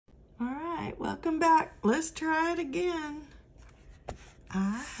Alright, welcome back. Let's try it again.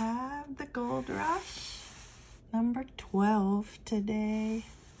 I have the Gold Rush number 12 today.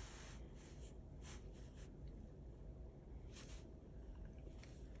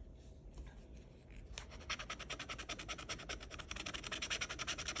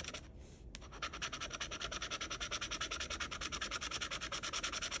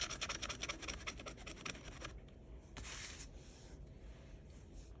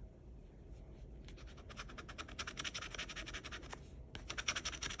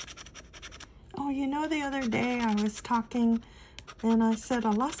 Oh, you know, the other day I was talking and I said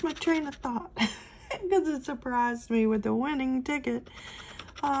I lost my train of thought because it surprised me with the winning ticket.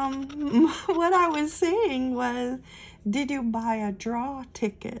 What I was saying was, did you buy a draw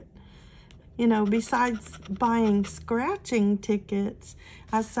ticket? You know, besides buying scratching tickets,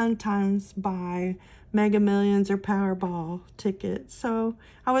 I sometimes buy Mega Millions or Powerball tickets. So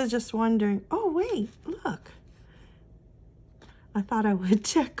I was just wondering, oh wait, look. I thought I would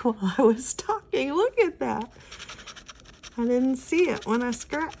check while I was talking. Look at that. I didn't see it when I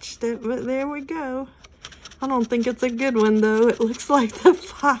scratched it, but there we go. I don't think it's a good one, though. It looks like the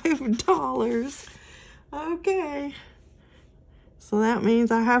 $5. Okay. So that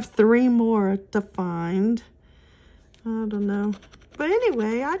means I have 3 more to find. I don't know. But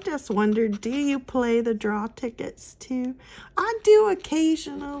anyway, I just wondered, do you play the draw tickets too? I do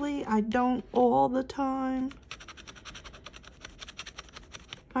occasionally. I don't all the time.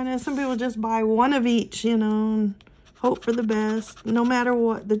 I know some people just buy one of each, you know, and hope for the best, no matter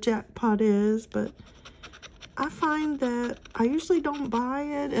what the jackpot is. But I find that I usually don't buy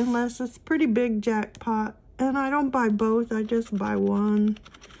it unless it's a pretty big jackpot. And I don't buy both, I just buy one.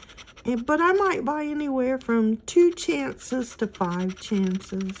 But I might buy anywhere from 2 chances to 5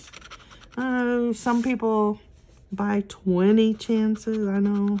 chances. Some people buy 20 chances. I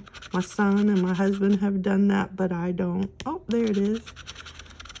know my son and my husband have done that, but I don't. Oh, there it is.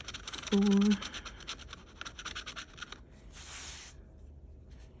 4.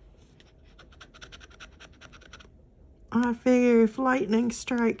 I figure if lightning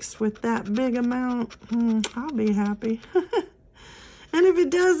strikes with that big amount, I'll be happy. And if it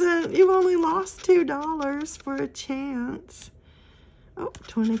doesn't, you've only lost $2 for a chance. Oh,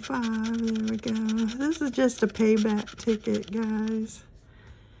 25, there we go. This is just a payback ticket, guys.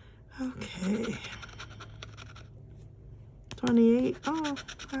 Okay. 28. Oh,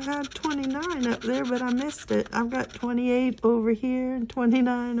 I had 29 up there, but I missed it. I've got 28 over here and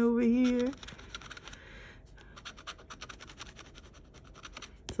 29 over here.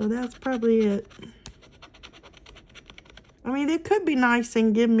 So that's probably it. I mean, it could be nice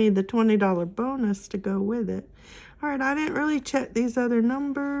and give me the $20 bonus to go with it. All right, I didn't really check these other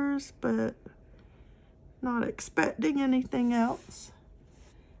numbers, but not expecting anything else.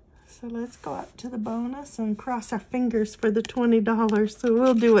 So let's go up to the bonus and cross our fingers for the $20. So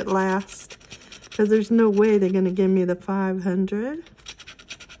we'll do it last, because there's no way they're going to give me the 500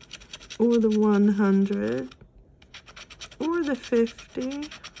 or the 100 or the 50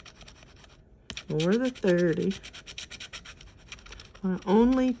 or the 30. My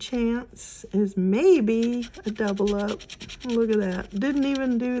only chance is maybe a double up. Look at that. Didn't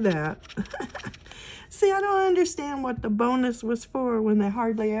even do that. See, I don't understand what the bonus was for when they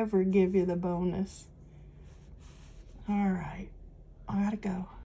hardly ever give you the bonus. All right. I gotta go.